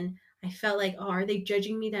funny, and then I felt like, oh, are they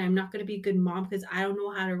judging me that I'm not going to be a good mom because I don't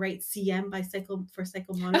know how to write CM for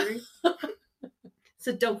cycle monitoring?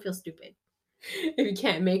 So don't feel stupid. If you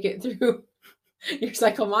can't make it through your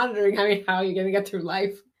cycle monitoring, I mean, how are you going to get through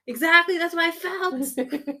life? Exactly. That's what I felt.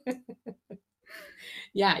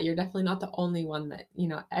 Yeah, you're definitely not the only one that,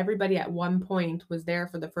 everybody at one point was there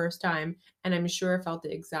for the first time, and I'm sure felt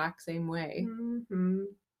the exact same way.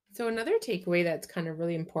 So another takeaway that's kind of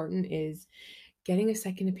really important is getting a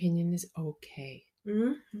second opinion is okay.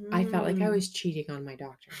 I felt like I was cheating on my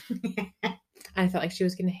doctor. I felt like she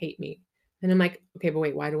was going to hate me. And I'm like, okay, but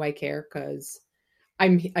wait, why do I care? Because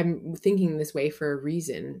I'm thinking this way for a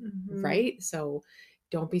reason, right? So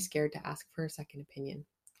don't be scared to ask for a second opinion.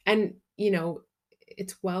 And,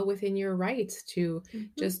 it's well within your rights to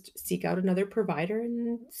just seek out another provider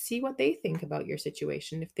and see what they think about your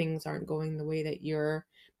situation if things aren't going the way that you're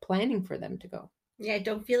planning for them to go. Yeah,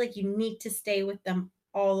 don't feel like you need to stay with them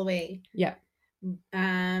all the way. Yeah.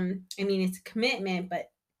 I mean, it's a commitment, but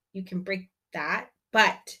you can break that.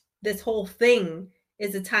 But this whole thing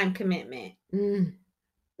is a time commitment.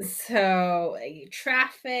 So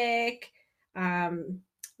traffic, you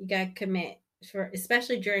gotta commit for,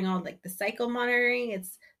 especially during all like the cycle monitoring.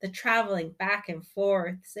 It's the traveling back and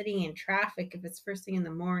forth, sitting in traffic if it's first thing in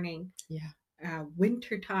the morning. Yeah.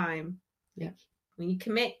 Winter time. Yeah. Like, when you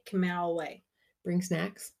commit all the way. Bring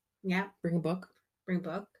snacks. Yeah. Bring a book. Bring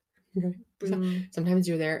book. Sometimes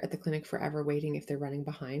you're there at the clinic forever waiting if they're running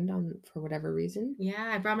behind for whatever reason.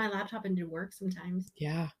 Yeah, I brought my laptop into work sometimes.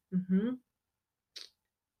 Yeah. Mm-hmm.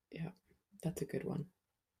 Yeah, that's a good one.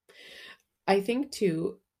 I think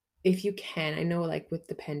too, if you can, I know like with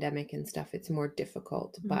the pandemic and stuff, it's more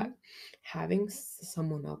difficult, but having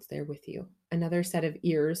someone else there with you, another set of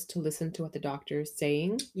ears to listen to what the doctor is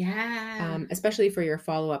saying. Yeah. Especially for your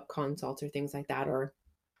follow-up consults or things like that, or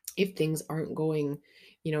if things aren't going,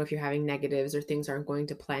 if you're having negatives or things aren't going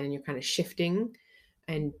to plan and you're kind of shifting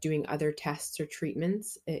and doing other tests or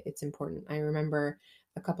treatments, it's important. I remember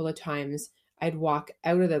a couple of times I'd walk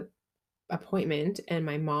out of the appointment and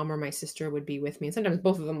my mom or my sister would be with me, and sometimes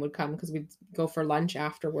both of them would come because we'd go for lunch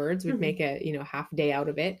afterwards. We'd make a half day out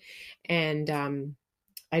of it, and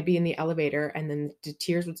I'd be in the elevator and then the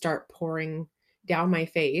tears would start pouring down my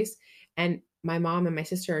face, and my mom and my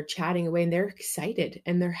sister are chatting away and they're excited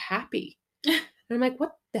and they're happy. And I'm like,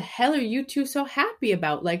 what the hell are you two so happy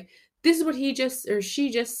about? Like, this is what he just or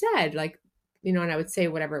she just said, like, and I would say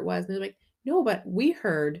whatever it was, and they're like, no, but we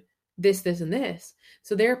heard this, and this.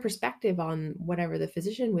 So their perspective on whatever the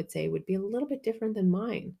physician would say would be a little bit different than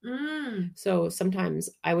mine. So sometimes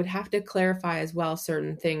I would have to clarify as well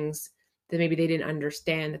certain things that maybe they didn't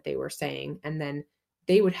understand that they were saying, and then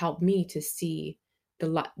they would help me to see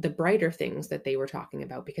the brighter things that they were talking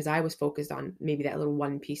about, because I was focused on maybe that little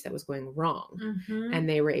one piece that was going wrong. And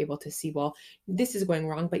they were able to see, well, this is going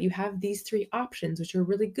wrong, but you have these 3 options, which are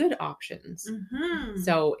really good options.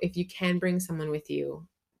 So if you can bring someone with you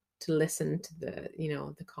to listen to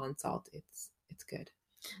the consult, it's good.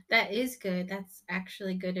 That is good. That's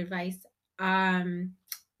actually good advice.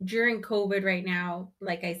 During COVID right now,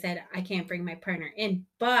 like I said, I can't bring my partner in,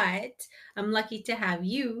 but I'm lucky to have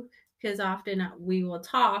you, because often we will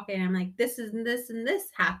talk and I'm like, this and this and this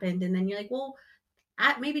happened. And then you're like, well,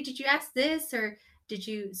 maybe did you ask this or did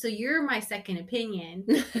you? So you're my second opinion.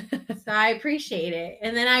 So I appreciate it.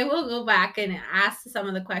 And then I will go back and ask some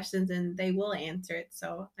of the questions and they will answer it.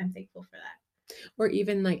 So I'm thankful for that. Or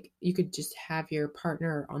even like you could just have your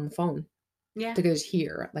partner on the phone. Yeah. To just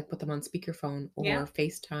hear, like put them on speakerphone or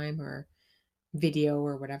FaceTime or video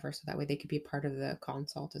or whatever. So that way they could be part of the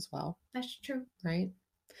consult as well. That's true. Right?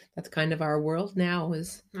 That's kind of our world now,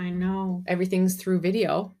 is I know everything's through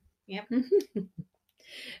video. Yep.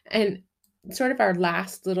 And sort of our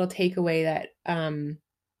last little takeaway that,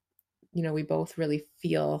 we both really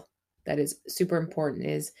feel that is super important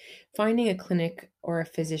is finding a clinic or a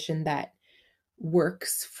physician that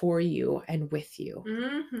works for you and with you.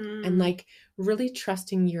 And like really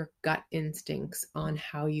trusting your gut instincts on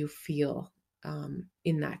how you feel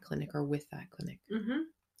in that clinic or with that clinic.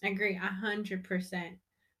 I agree 100%.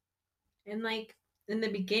 And like in the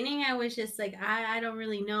beginning, I was just like, I don't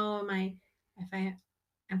really know if I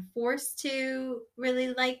am forced to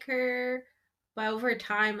really like her. But over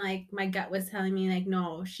time, like my gut was telling me like,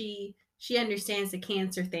 no, she understands the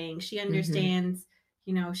cancer thing. She understands,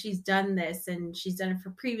 she's done this and she's done it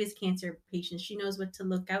for previous cancer patients. She knows what to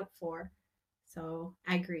look out for. So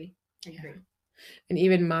I agree. Yeah. And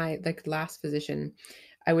even my last physician,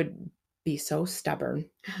 I would be so stubborn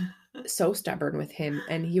with him,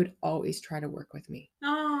 and he would always try to work with me.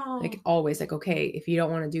 Always okay, if you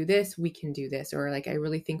don't want to do this, we can do this, or I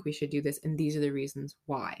really think we should do this, and these are the reasons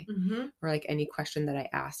why. Or any question that I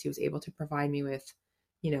asked, he was able to provide me with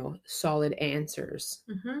solid answers,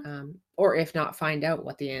 or if not, find out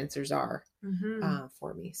what the answers are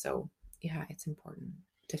for me. So yeah, it's important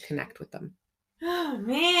to connect with them. Oh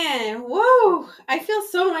man, whoa! I feel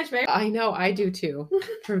so much better. I know, I do too.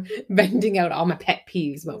 From venting out all my pet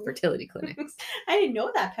peeves about fertility clinics. I didn't know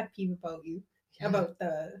that pet peeve about you, about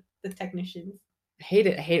the technicians. I hate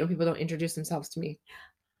it. I hate it when people don't introduce themselves to me.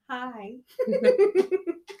 Hi.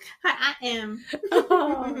 Hi, I am.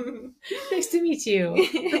 Oh, nice to meet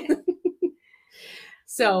you.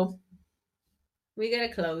 So we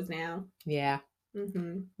gotta close now. Yeah.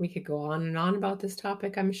 We could go on and on about this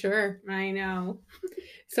topic, I'm sure. I know.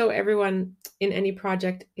 So everyone, in any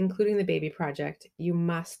project, including the baby project, you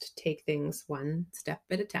must take things one step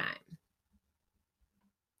at a time.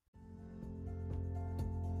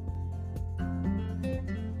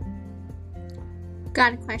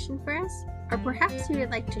 Got a question for us? Or perhaps you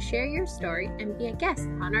would like to share your story and be a guest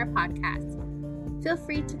on our podcast? Feel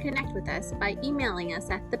free to connect with us by emailing us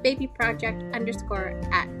at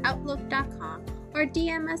thebabyproject_@outlook.com or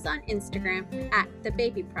DM us on Instagram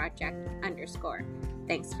 @thebabyproject_.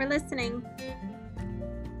 Thanks for listening.